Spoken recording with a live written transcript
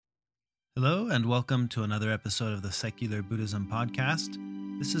Hello, and welcome to another episode of the Secular Buddhism Podcast.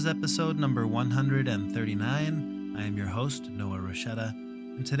 This is episode number 139. I am your host, Noah Rochetta,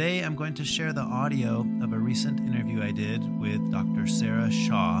 and today I'm going to share the audio of a recent interview I did with Dr. Sarah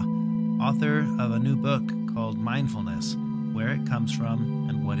Shaw, author of a new book called Mindfulness: Where It Comes From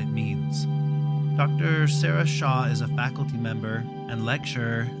and What It Means. Dr. Sarah Shaw is a faculty member and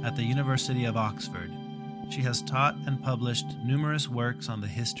lecturer at the University of Oxford. She has taught and published numerous works on the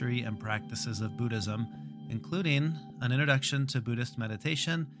history and practices of Buddhism, including an introduction to Buddhist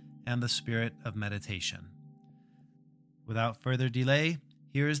meditation and the spirit of meditation. Without further delay,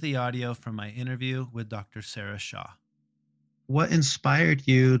 here is the audio from my interview with Dr. Sarah Shaw. What inspired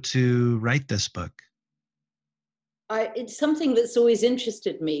you to write this book? It's something that's always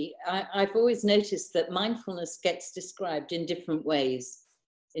interested me. I've always noticed that mindfulness gets described in different ways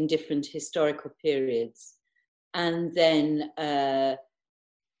in different historical periods. And then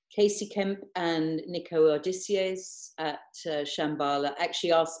Casey Kemp and Nico Odysseus at Shambhala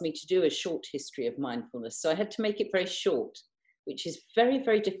actually asked me to do a short history of mindfulness. So I had to make it very short, which is very,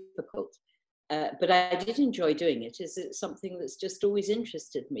 very difficult. But I did enjoy doing it. It's something that's just always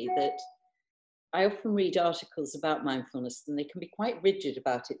interested me, that I often read articles about mindfulness and they can be quite rigid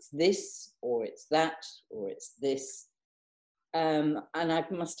about it's this, or it's that, or it's this. And I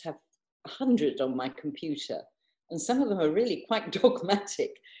must have 100 on my computer. And some of them are really quite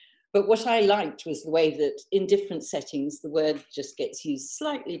dogmatic. But what I liked was the way that in different settings, the word just gets used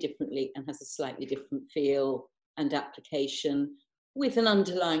slightly differently and has a slightly different feel and application with an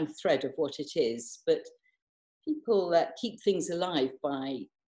underlying thread of what it is. But people keep things alive by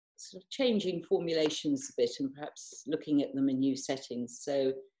sort of changing formulations a bit and perhaps looking at them in new settings.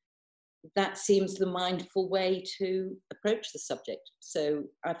 So that seems the mindful way to approach the subject. So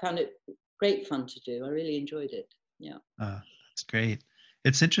I found it great fun to do. I really enjoyed it. Yeah. That's great.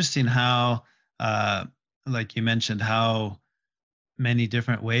 It's interesting how, like you mentioned, how many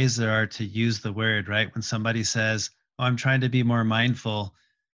different ways there are to use the word, right? When somebody says, "Oh, I'm trying to be more mindful,"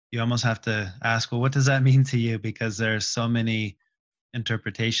 you almost have to ask, well, what does that mean to you? Because there are so many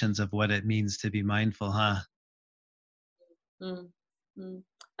interpretations of what it means to be mindful, huh? Mm-hmm.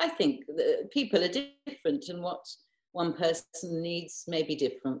 I think people are different, and what one person needs may be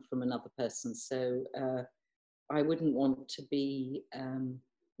different from another person. So I wouldn't want to be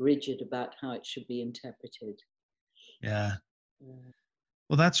rigid about how it should be interpreted. Yeah.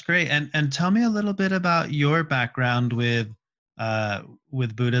 Well, that's great. And tell me a little bit about your background with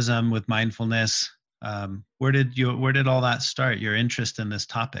Buddhism, with mindfulness. Where did all that start? Your interest in this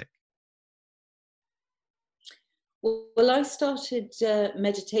topic? Well, I started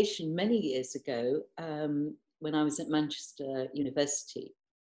meditation many years ago when I was at Manchester University,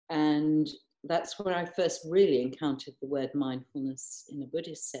 and that's where I first really encountered the word mindfulness in a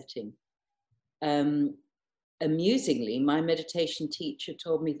Buddhist setting. Amusingly, my meditation teacher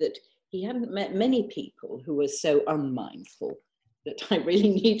told me that he hadn't met many people who were so unmindful, that I really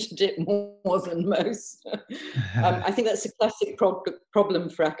needed it more than most. I think that's a classic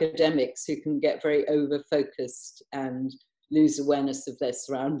problem for academics who can get very over-focused and lose awareness of their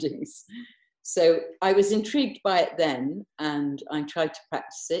surroundings. So I was intrigued by it then, and I tried to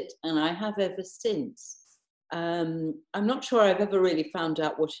practice it, and I have ever since. I'm not sure I've ever really found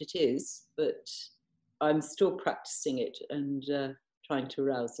out what it is, but I'm still practicing it and trying to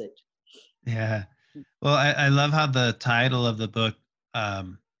arouse it. Yeah. Well, I love how the title of the book,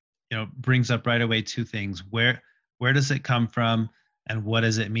 brings up right away two things. Where does it come from, and what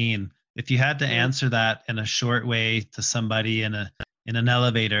does it mean? If you had to answer that in a short way to somebody in an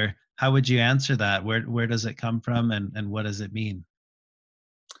elevator, how would you answer that? Where does it come from, and what does it mean?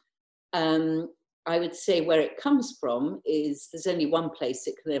 I would say where it comes from is there's only one place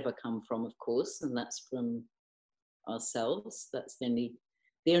it can ever come from, of course, and that's from ourselves. That's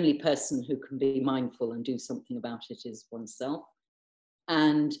the only person who can be mindful and do something about it is oneself.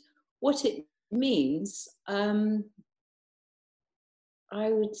 And what it means, I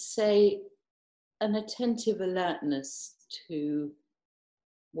would say an attentive alertness to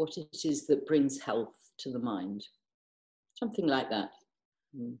what it is that brings health to the mind. Something like that.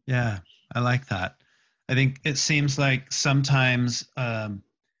 Yeah, I like that. I think it seems like sometimes, at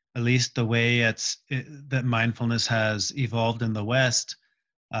least the way that mindfulness has evolved in the West,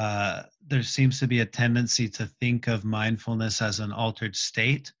 there seems to be a tendency to think of mindfulness as an altered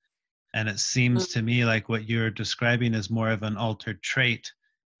state. And it seems to me like what you're describing is more of an altered trait.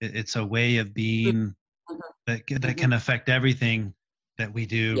 It's a way of being that can affect everything that we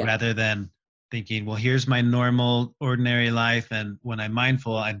do, rather than thinking, well, here's my normal, ordinary life, and when I'm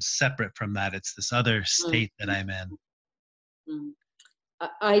mindful, I'm separate from that. It's this other state that I'm in.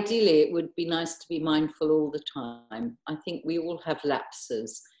 ideally, it would be nice to be mindful all the time. I think we all have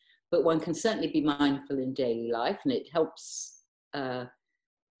lapses, but one can certainly be mindful in daily life, and it helps to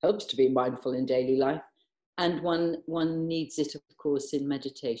be mindful in daily life. And one needs it, of course, in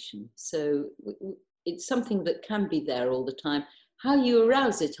meditation. So it's something that can be there all the time. How you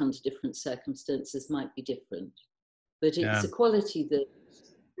arouse it under different circumstances might be different, but it's a quality that,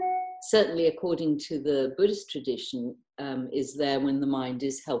 certainly according to the Buddhist tradition, is there when the mind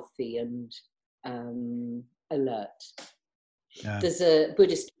is healthy and alert. Yeah. There's a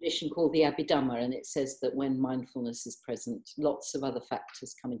Buddhist tradition called the Abhidhamma, and it says that when mindfulness is present, lots of other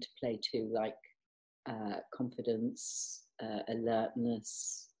factors come into play too, like confidence,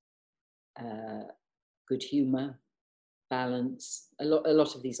 alertness, good humor, balance. A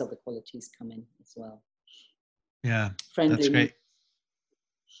lot of these other qualities come in as well. Yeah, that's great.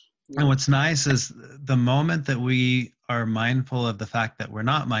 And what's nice is the moment that we are mindful of the fact that we're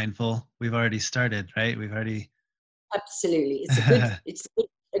not mindful, we've already started, right? We've already. Absolutely, it's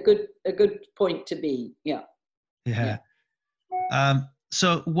a good point to be. Yeah. Yeah.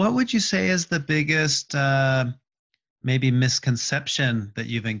 So, what would you say is the biggest maybe misconception that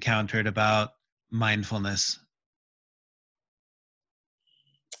you've encountered about mindfulness?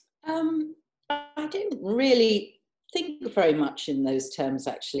 I don't really think very much in those terms,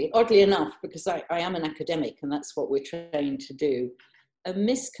 actually, oddly enough, because I am an academic and that's what we're trained to do. A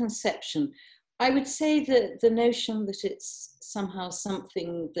misconception, I would say that the notion that it's somehow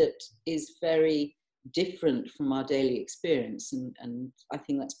something that is very different from our daily experience, and I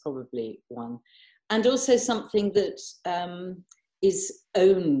think that's probably one. And also something that is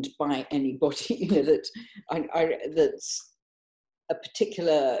owned by anybody, that's a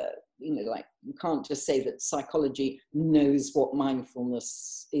particular, like, you can't just say that psychology knows what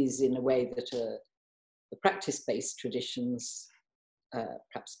mindfulness is in a way that the practice-based traditions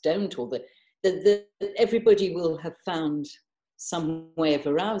perhaps don't, or that everybody will have found some way of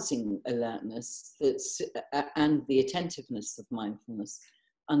arousing alertness and the attentiveness of mindfulness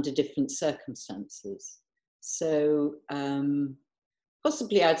under different circumstances. So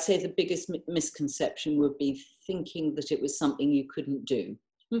possibly I'd say the biggest misconception would be thinking that it was something you couldn't do.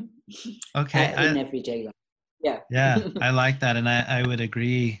 Okay. In everyday life. Yeah. Yeah, I like that. And I would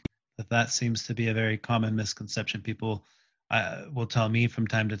agree that seems to be a very common misconception. People will tell me from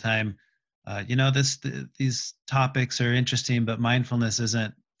time to time, these topics are interesting, but mindfulness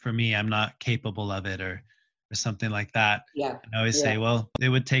isn't for me. I'm not capable of it, or something like that. Yeah. And I always say, well, it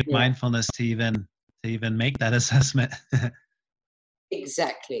would take mindfulness to even make that assessment.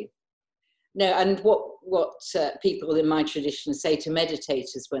 Exactly. No, and what people in my tradition say to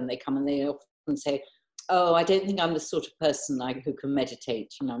meditators when they come, and they often say, "Oh, I don't think I'm the sort of person who can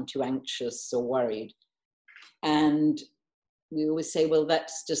meditate. I'm too anxious or worried." And we always say, well,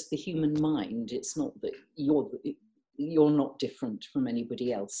 that's just the human mind. It's not that you're not different from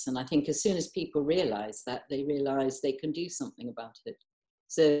anybody else. And I think as soon as people realize that, they realize they can do something about it.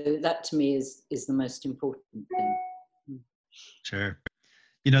 So that to me is the most important thing. Sure.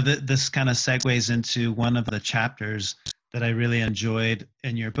 This kind of segues into one of the chapters that I really enjoyed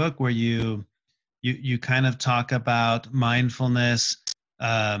in your book, where you kind of talk about mindfulness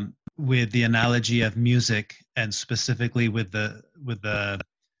with the analogy of music, and specifically with the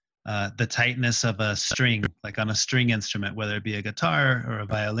tightness of a string, like on a string instrument, whether it be a guitar or a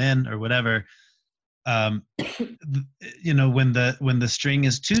violin or whatever. When the string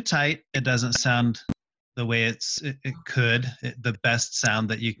is too tight, it doesn't sound the way it could, the best sound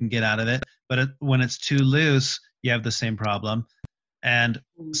that you can get out of it. But when it's too loose, you have the same problem. And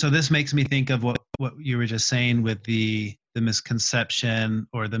so this makes me think of what you were just saying with the misconception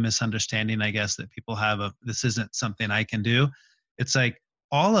or the misunderstanding, I guess, that people have of this isn't something I can do. It's like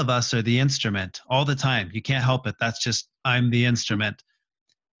all of us are the instrument all the time. You can't help it. That's just, I'm the instrument.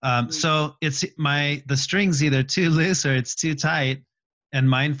 So it's the string's either too loose or it's too tight. And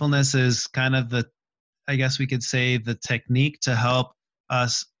mindfulness is kind of I guess we could say, the technique to help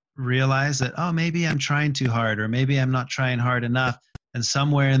us realize that, oh, maybe I'm trying too hard, or maybe I'm not trying hard enough. And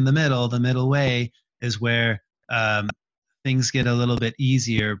somewhere in the middle way is where things get a little bit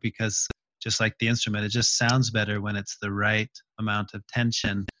easier, because just like the instrument, it just sounds better when it's the right amount of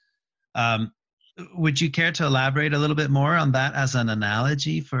tension. Would you care to elaborate a little bit more on that as an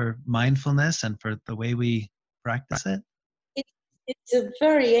analogy for mindfulness and for the way we practice it? It's a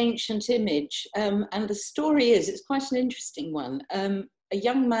very ancient image, and the story is, it's quite an interesting one. A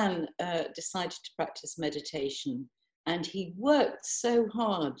young man decided to practice meditation, and he worked so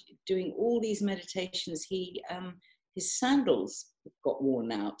hard doing all these meditations. His sandals got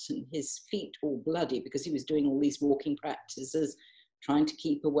worn out and his feet all bloody because he was doing all these walking practices, trying to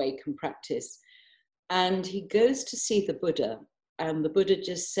keep awake and practice. And he goes to see the Buddha, and the Buddha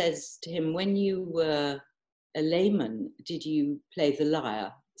just says to him, when you were a layman, did you play the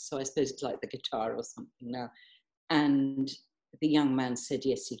lyre? So I suppose it's like the guitar or something now. And the young man said,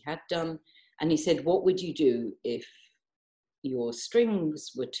 yes, he had done. And he said, what would you do if your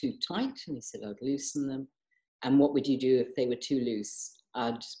strings were too tight? And he said, I'd loosen them. And what would you do if they were too loose?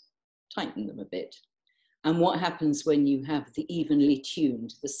 I'd tighten them a bit. And what happens when you have the evenly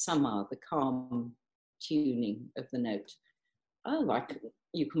tuned, the sama, the calm tuning of the note? Oh,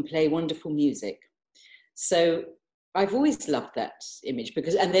 you can play wonderful music. So I've always loved that image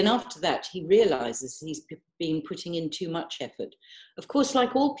because, and then after that, he realizes he's been putting in too much effort. Of course,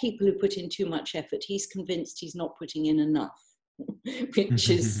 like all people who put in too much effort, he's convinced he's not putting in enough, which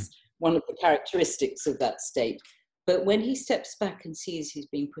is one of the characteristics of that state. But when he steps back and sees he's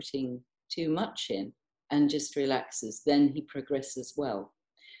been putting too much in and just relaxes, then he progresses well.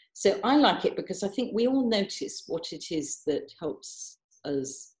 So I like it because I think we all notice what it is that helps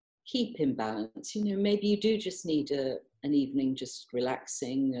us keep in balance. You know, maybe you do just need an evening just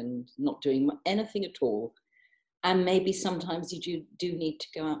relaxing and not doing anything at all. And maybe sometimes you do need to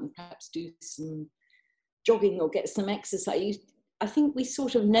go out and perhaps do some jogging or get some exercise. I think we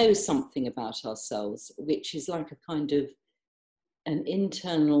sort of know something about ourselves, which is like a kind of an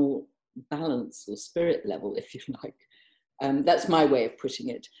internal balance or spirit level, if you like. That's my way of putting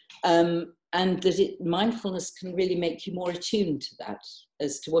it. And that mindfulness can really make you more attuned to that,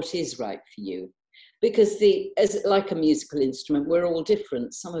 as to what is right for you. Because as like a musical instrument, we're all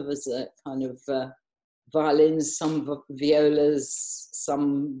different. Some of us are kind of violins, some violas,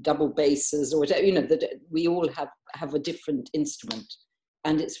 some double basses, or whatever. You know, that we all have a different instrument,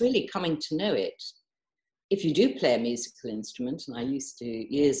 and it's really coming to know it. If you do play a musical instrument, and I used to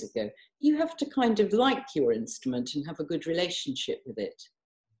years ago, you have to kind of like your instrument and have a good relationship with it.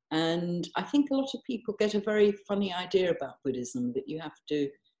 And I think a lot of people get a very funny idea about Buddhism, that you have to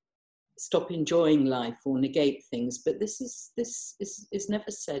stop enjoying life or negate things. But this is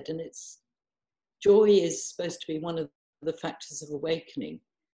never said, and joy is supposed to be one of the factors of awakening.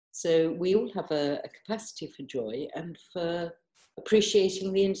 So we all have a capacity for joy and for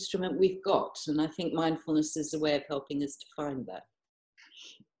appreciating the instrument we've got. And I think mindfulness is a way of helping us to find that.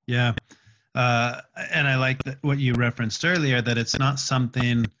 Yeah. And I like what you referenced earlier, that it's not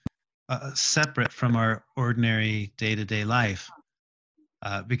something separate from our ordinary day-to-day life.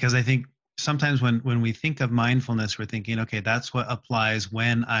 Because I think sometimes when we think of mindfulness, we're thinking, okay, that's what applies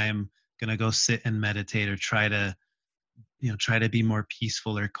when I'm going to go sit and meditate or try to be more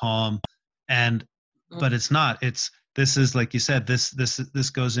peaceful or calm. But it's not. This is, like you said, this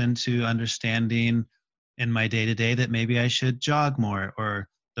goes into understanding in my day-to-day that maybe I should jog more, or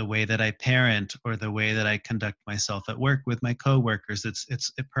the way that I parent, or the way that I conduct myself at work with my coworkers.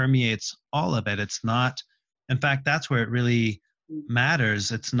 It permeates all of it. It's not, in fact, that's where it really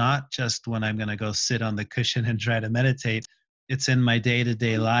matters. It's not just when I'm going to go sit on the cushion and try to meditate. It's in my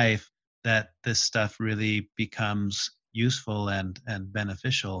day-to-day life that this stuff really becomes useful and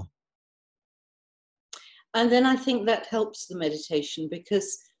beneficial. And then I think that helps the meditation,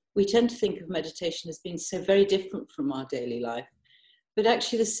 because we tend to think of meditation as being so very different from our daily life. But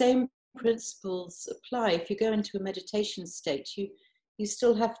actually the same principles apply. If you go into a meditation state, you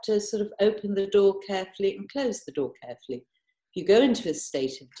still have to sort of open the door carefully and close the door carefully. If you go into a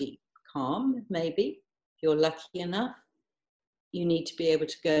state of deep calm, maybe, if you're lucky enough, you need to be able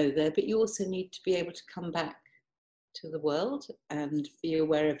to go there, but you also need to be able to come back to the world and be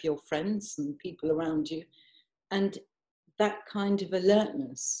aware of your friends and people around you. And that kind of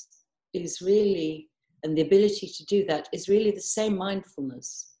alertness is really, and the ability to do that is really the same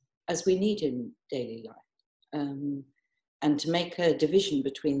mindfulness as we need in daily life. And to make a division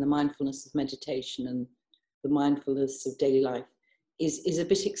between the mindfulness of meditation and the mindfulness of daily life is a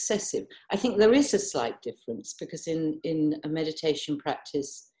bit excessive. I think there is a slight difference, because in a meditation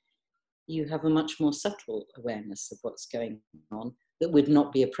practice, you have a much more subtle awareness of what's going on that would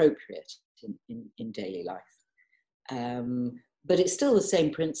not be appropriate in daily life. But it's still the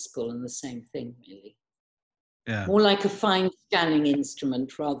same principle and the same thing, really. Yeah. More like a fine scanning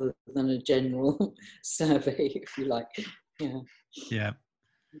instrument rather than a general survey, if you like. Yeah.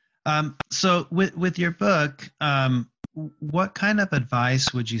 Yeah. So with your book, what kind of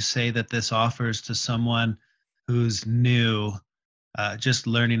advice would you say that this offers to someone who's new, just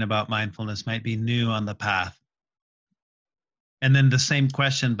learning about mindfulness, might be new on the path? And then the same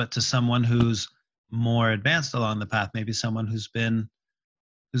question, but to someone who's more advanced along the path, maybe someone who's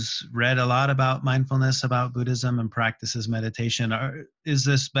read a lot about mindfulness, about Buddhism, and practices meditation. Is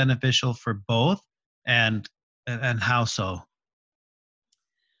this beneficial for both, and how so?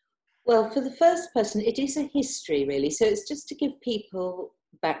 Well, for the first person, it is a history, really. So it's just to give people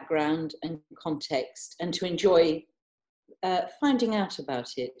background and context and to enjoy finding out about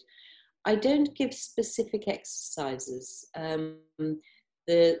it. I don't give specific exercises.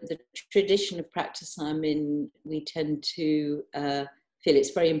 The tradition of practice I'm in, we tend to feel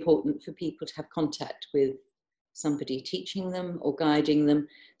it's very important for people to have contact with somebody teaching them or guiding them.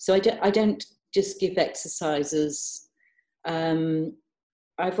 So I don't just give exercises.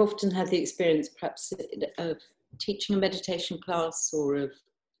 I've often had the experience perhaps of teaching a meditation class or of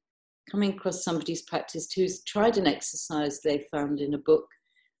coming across somebody's practice who's tried an exercise they found in a book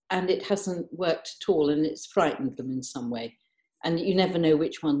and it hasn't worked at all and it's frightened them in some way. And you never know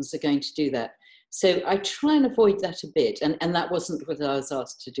which ones are going to do that. So I try and avoid that a bit. And that wasn't what I was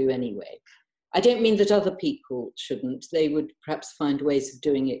asked to do anyway. I don't mean that other people shouldn't. They would perhaps find ways of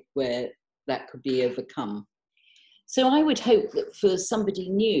doing it where that could be overcome. So I would hope that for somebody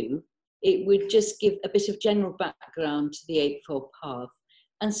new, it would just give a bit of general background to the Eightfold Path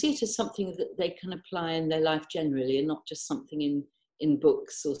and see it as something that they can apply in their life generally and not just something in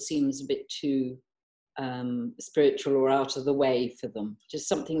books or seems a bit too spiritual or out of the way for them. Just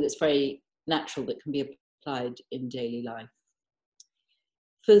something that's very natural that can be applied in daily life.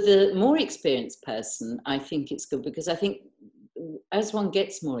 For the more experienced person, I think it's good because I think as one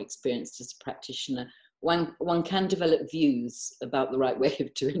gets more experienced as a practitioner, one can develop views about the right way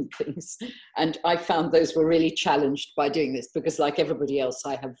of doing things. And I found those were really challenged by doing this because like everybody else,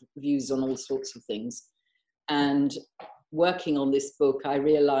 I have views on all sorts of things. And working on this book, I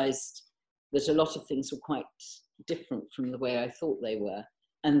realized that a lot of things were quite different from the way I thought they were.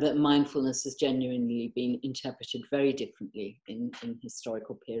 And that mindfulness has genuinely been interpreted very differently in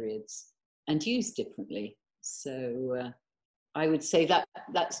historical periods and used differently. So I would say that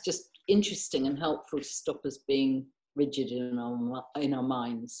that's just interesting and helpful to stop us being rigid in our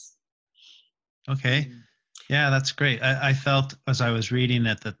minds. Okay. Yeah, that's great. I felt as I was reading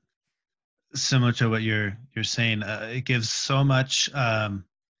it that similar to what you're saying, it gives so much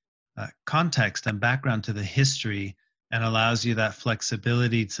context and background to the history and allows you that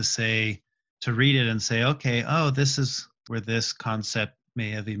flexibility to read it and say, okay, oh, this is where this concept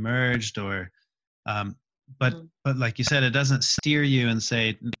may have emerged, or but like you said, it doesn't steer you and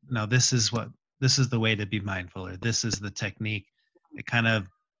say, no, this is the way to be mindful, or this is the technique. It kind of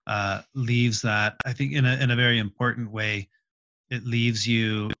leaves that, I think, in a very important way. It leaves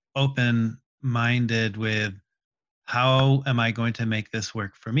you open-minded with, how am I going to make this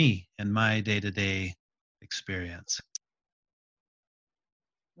work for me in my day-to-day experience?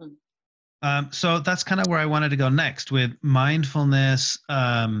 So that's kind of where I wanted to go next with mindfulness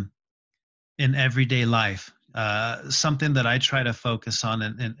in everyday life. Something that I try to focus on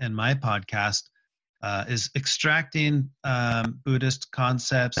in my podcast is extracting Buddhist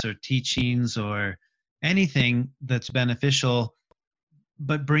concepts or teachings or anything that's beneficial,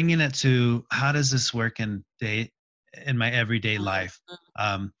 but bringing it to how does this work in my everyday life?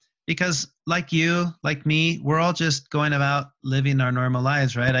 Because like you, like me, we're all just going about living our normal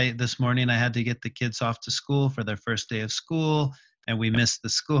lives, right? This morning I had to get the kids off to school for their first day of school, and we missed the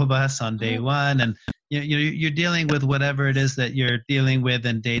school bus on day one. And you're dealing with whatever it is that you're dealing with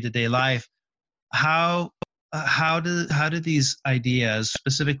in day-to-day life. How do these ideas,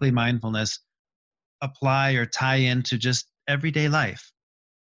 specifically mindfulness, apply or tie into just everyday life?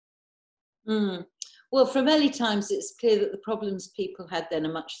 Well, from early times, it's clear that the problems people had then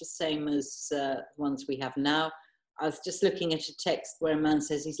are much the same as ones we have now. I was just looking at a text where a man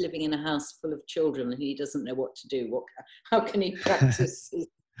says he's living in a house full of children and he doesn't know what to do. How can he practice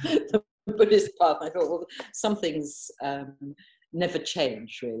the Buddhist path? I thought, well, some things never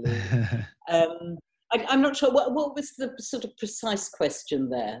change, really. I'm not sure. What was the sort of precise question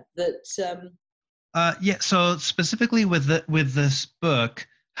there? Yeah. So specifically with this book,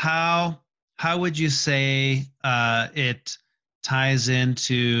 how would you say it ties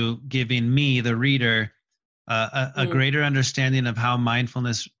into giving me, the reader, a greater understanding of how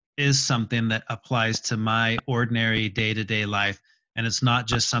mindfulness is something that applies to my ordinary day-to-day life, and it's not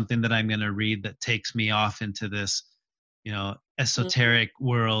just something that I'm going to read that takes me off into this, esoteric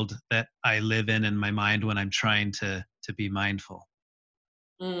world that I live in my mind when I'm trying to be mindful?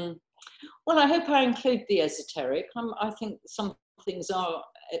 Well, I hope I include the esoteric. I think some things are,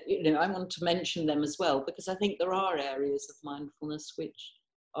 I want to mention them as well, because I think there are areas of mindfulness which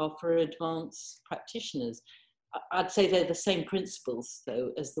are for advanced practitioners. I'd say they're the same principles,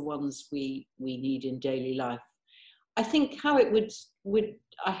 though, as the ones we need in daily life. I think how it would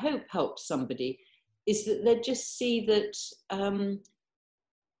I hope, help somebody is that they just see that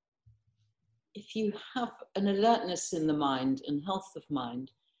if you have an alertness in the mind and health of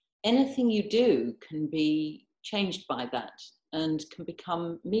mind, anything you do can be changed by that and can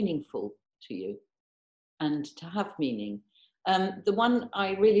become meaningful to you and to have meaning. The one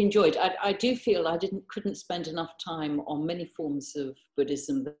I really enjoyed, I do feel I couldn't spend enough time on many forms of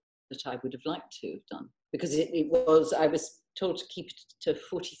Buddhism that I would have liked to have done, because I was told to keep it to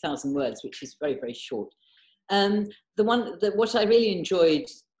 40,000 words, which is very, very short. What I really enjoyed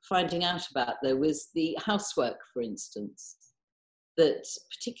finding out about, though, was the housework, for instance, that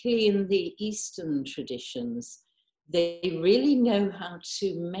particularly in the Eastern traditions, they really know how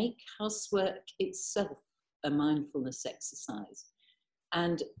to make housework itself a mindfulness exercise.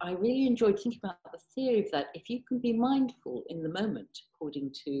 And I really enjoyed thinking about the theory of that. If you can be mindful in the moment,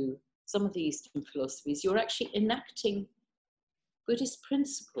 according to some of the Eastern philosophies, you're actually enacting Buddhist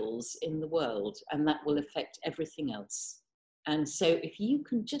principles in the world, and that will affect everything else. And so if you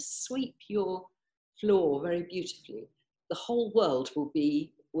can just sweep your floor very beautifully, the whole world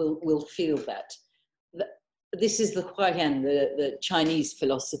will feel that. This is the Huaiyan, the Chinese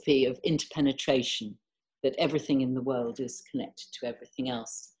philosophy of interpenetration, that everything in the world is connected to everything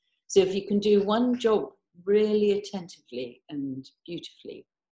else. So if you can do one job really attentively and beautifully,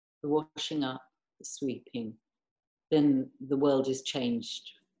 the washing up, the sweeping, then the world is changed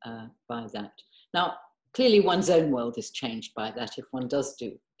by that. Now, clearly one's own world is changed by that if one does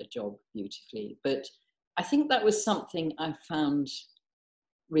do a job beautifully. But I think that was something I found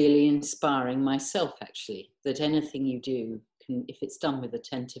really inspiring myself, actually, that anything you do can, if it's done with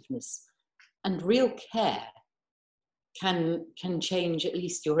attentiveness and real care, can change at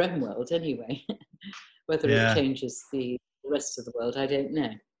least your own world anyway. Whether it changes the rest of the world, I don't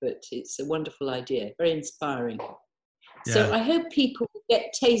know, but it's a wonderful idea, very inspiring. Yeah. So I hope people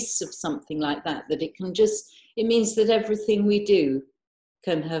get tastes of something like that, that it means that everything we do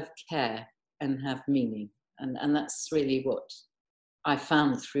can have care and have meaning. And that's really what I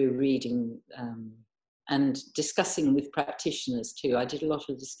found through reading and discussing with practitioners too. I did a lot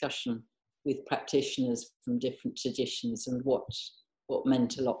of discussion with practitioners from different traditions and what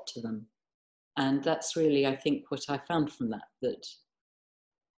meant a lot to them. And that's really, I think, what I found from that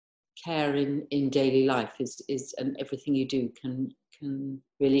care in daily life is and everything you do can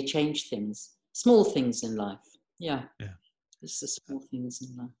really change things. Small things in life. Yeah. It's the small things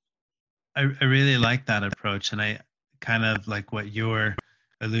in life. I really like that approach, and I kind of like what you're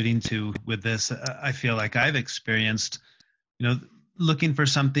alluding to with this. I feel like I've experienced, looking for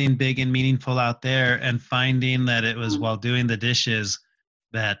something big and meaningful out there and finding that it was while doing the dishes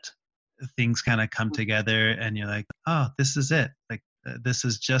that things kind of come together, and you're like, oh, this is it. Like this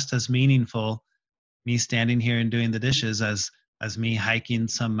is just as meaningful, me standing here and doing the dishes, as me hiking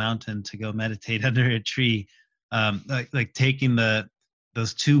some mountain to go meditate under a tree. Like taking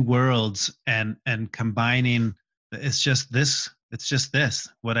those two worlds and combining. It's just this.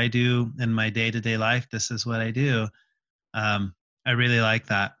 What I do in my day-to-day life, this is what I do. I really like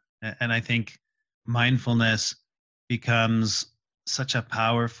that. And I think mindfulness becomes such a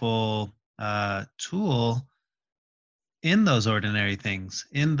powerful tool in those ordinary things,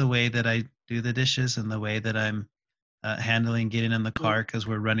 in the way that I do the dishes, in the way that I'm handling getting in the car because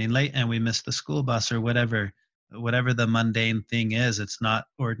we're running late and we missed the school bus, or whatever the mundane thing is. It's not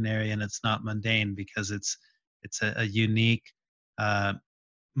ordinary and it's not mundane, because it's a unique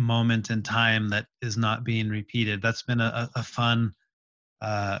moment in time that is not being repeated. That's been a fun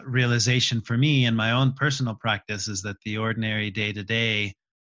realization for me in my own personal practice, is that the ordinary day to day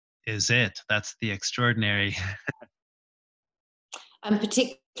is it. That's the extraordinary. And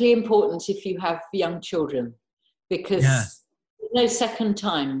particularly important if you have young children, because no second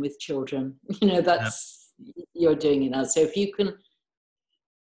time with children. That's you're doing it now. So if you can,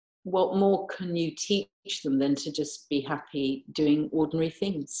 what more can you teach them than to just be happy doing ordinary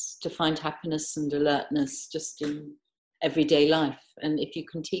things, to find happiness and alertness just in everyday life? And if you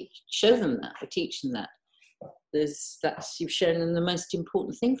can show them that, or teach them that, you've shown them the most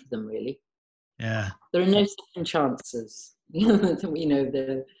important thing for them, really. Yeah. There are no second chances.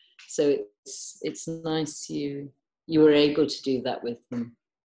 So it's nice you were able to do that with them.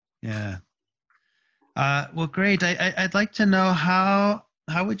 Yeah. Well, great. I'd like to know how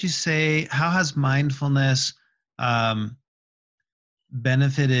would you say, how has mindfulness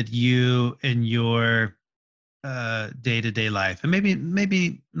benefited you in your day-to-day life? And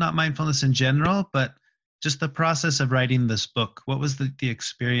maybe not mindfulness in general, but just the process of writing this book. What was the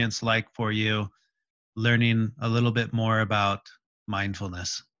experience like for you, learning a little bit more about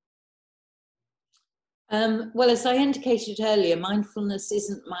mindfulness? Well, as I indicated earlier, mindfulness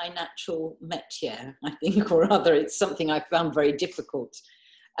isn't my natural métier, I think, or rather it's something I found very difficult.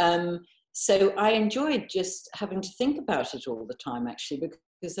 So I enjoyed just having to think about it all the time, actually,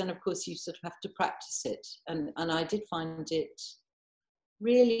 because then, of course, you sort of have to practice it. And I did find it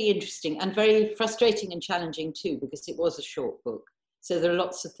really interesting and very frustrating and challenging too, because it was a short book. So there are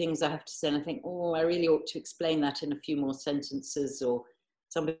lots of things I have to say, and I think, oh, I really ought to explain that in a few more sentences, or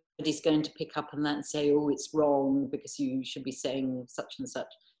somebody's going to pick up on that and say, oh, it's wrong because you should be saying such and such.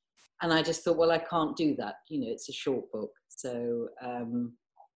 And I just thought, well, I can't do that. You know, it's a short book. So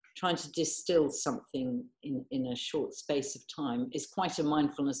trying to distill something in a short space of time is quite a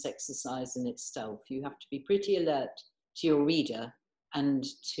mindfulness exercise in itself. You have to be pretty alert to your reader and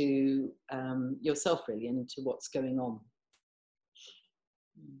to yourself, really, and to what's going on.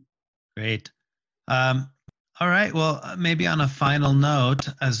 Great. All right. Well, maybe on a final note,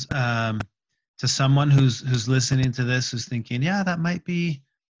 as to someone who's listening to this, who's thinking, yeah, that might be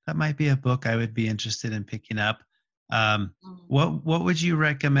a book I would be interested in picking up. What would you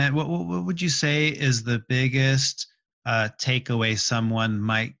recommend? What would you say is the biggest takeaway someone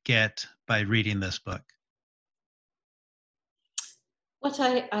might get by reading this book? What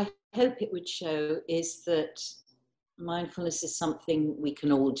I hope it would show is that mindfulness is something we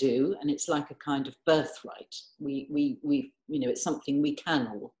can all do, and it's like a kind of birthright. We you know, it's something we can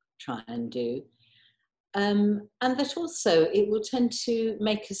all try and do, and that also it will tend to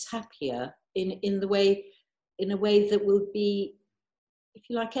make us happier in a way that will be, if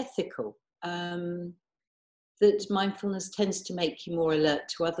you like, ethical. That mindfulness tends to make you more alert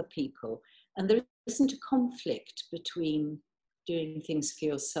to other people, and there isn't a conflict between doing things for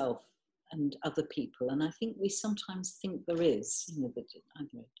yourself and other people. And I think we sometimes think there is, you know, that I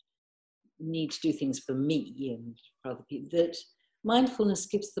don't need to do things for me and for other people. That mindfulness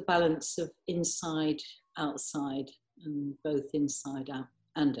gives the balance of inside, outside, and both inside out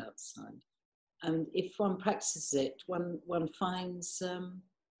and outside. And if one practices it, one finds,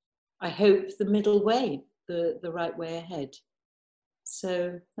 I hope, the middle way, the right way ahead.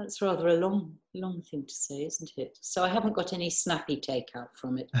 So that's rather a long thing to say, isn't it? So I haven't got any snappy takeout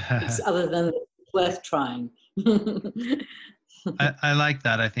from it, other than it's worth trying. I like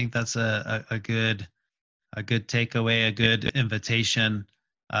that. I think that's a good takeaway, a good invitation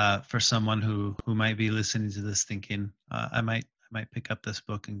for someone who might be listening to this, thinking, I might pick up this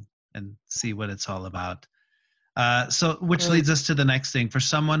book and see what it's all about. So, which leads us to the next thing. For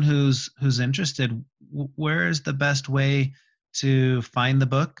someone who's interested, where is the best way to find the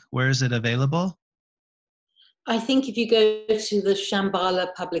book? Where is it available? I think if you go to the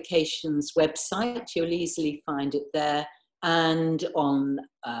Shambhala Publications website, you'll easily find it there, and on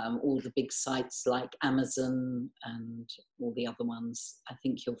all the big sites like Amazon and all the other ones. I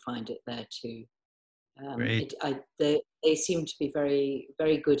think you'll find it there too. Great. They seem to be very,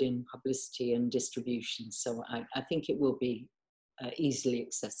 very good in publicity and distribution, so I think it will be easily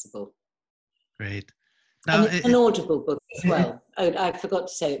accessible. Great. Now, and it's an Audible book as well. Oh, I forgot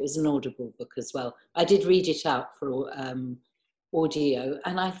to say it was an Audible book as well. I did read it out for audio,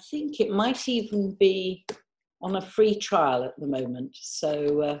 and I think it might even be on a free trial at the moment,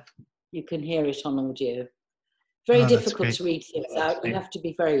 so you can hear it on audio. Very difficult to read things out. You have to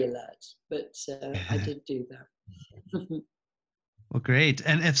be very alert, but I did do that. Well, great.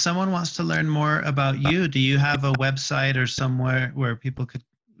 And if someone wants to learn more about you, do you have a website or somewhere where people could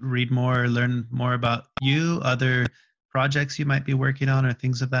read more or learn more about you, other projects you might be working on, or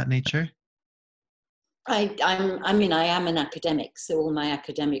things of that nature? I am an academic, so all my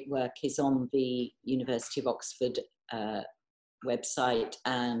academic work is on the University of Oxford website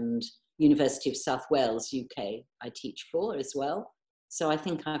and University of South Wales, UK, I teach for as well. So I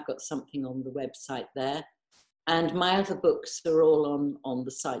think I've got something on the website there. And my other books are all on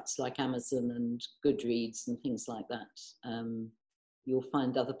the sites like Amazon and Goodreads and things like that. You'll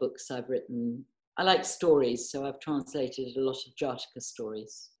find other books I've written. I like stories, so I've translated a lot of Jataka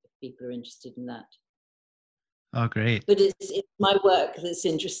stories, if people are interested in that. Oh, great. But it's my work that's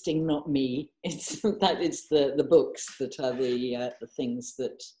interesting, not me. It's the books that are the things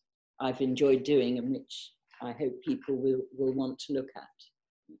that I've enjoyed doing and which I hope people will want to look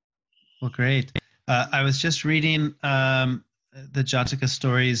at. Well, great. I was just reading the Jataka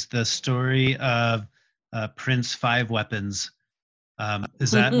stories, the story of Prince Five Weapons.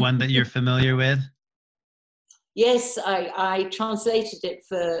 Is that one that you're familiar with? Yes, I translated it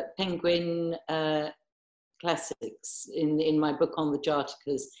for Penguin Classics in my book on the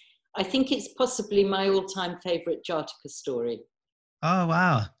Jatakas. I think it's possibly my all-time favorite Jataka story. Oh,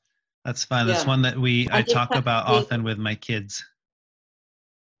 wow. That's fun. Yeah. That's one that I talk about often with my kids.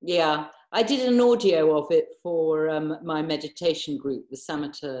 Yeah, I did an audio of it for my meditation group, the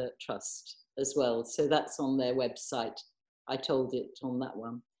Samatha Trust, as well. So that's on their website. I told it on that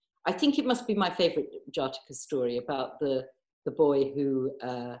one. I think it must be my favorite Jataka story about the the boy who,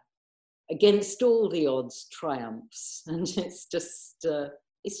 against all the odds, triumphs, and it's just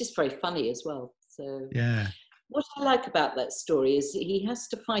very funny as well. So Yeah. what I like about that story is he has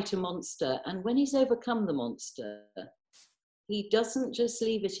to fight a monster, and when he's overcome the monster, he doesn't just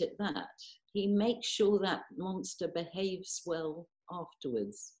leave it at that. He makes sure that monster behaves well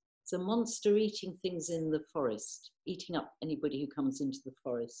afterwards. It's a monster eating things in the forest, eating up anybody who comes into the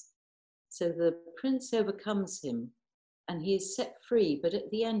forest. So the prince overcomes him and he is set free, but at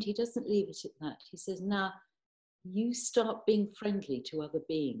the end he doesn't leave it at that. He says, now you start being friendly to other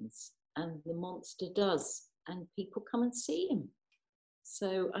beings, and the monster does, and people come and see him.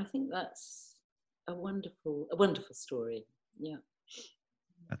 So I think that's a wonderful story. Yeah.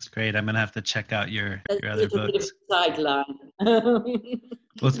 That's great. I'm going to have to check out your other Bit of books. a sideline.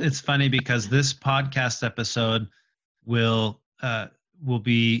 Well, it's funny because this podcast episode will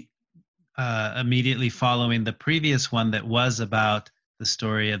be immediately following the previous one that was about the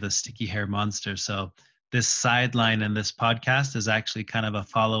story of the sticky hair monster. So this sideline in this podcast is actually kind of a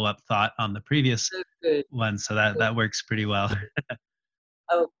follow-up thought on the previous one. So that works pretty well.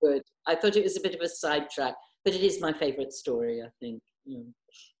 Oh, good. I thought it was a bit of a sidetrack, but it is my favorite story, I think. Yeah.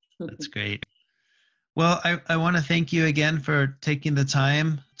 That's great. Well, I want to thank you again for taking the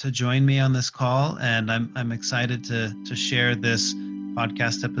time to join me on this call, and I'm excited to share this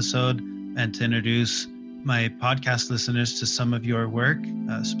podcast episode and to introduce my podcast listeners to some of your work,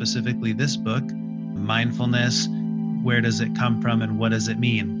 specifically this book, Mindfulness, Where Does It Come From and What Does It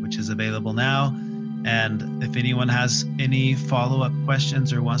Mean, which is available now. And if anyone has any follow-up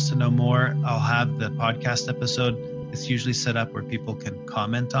questions or wants to know more, I'll have the podcast episode. It's usually set up where people can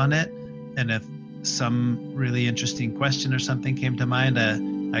comment on it. And if some really interesting question or something came to mind,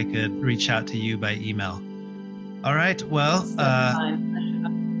 I could reach out to you by email. All right. Well, keep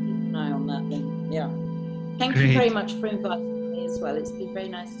an eye on that then. Yeah. Thank you very much for inviting me as well. It's been very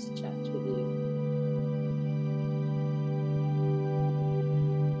nice to chat with you.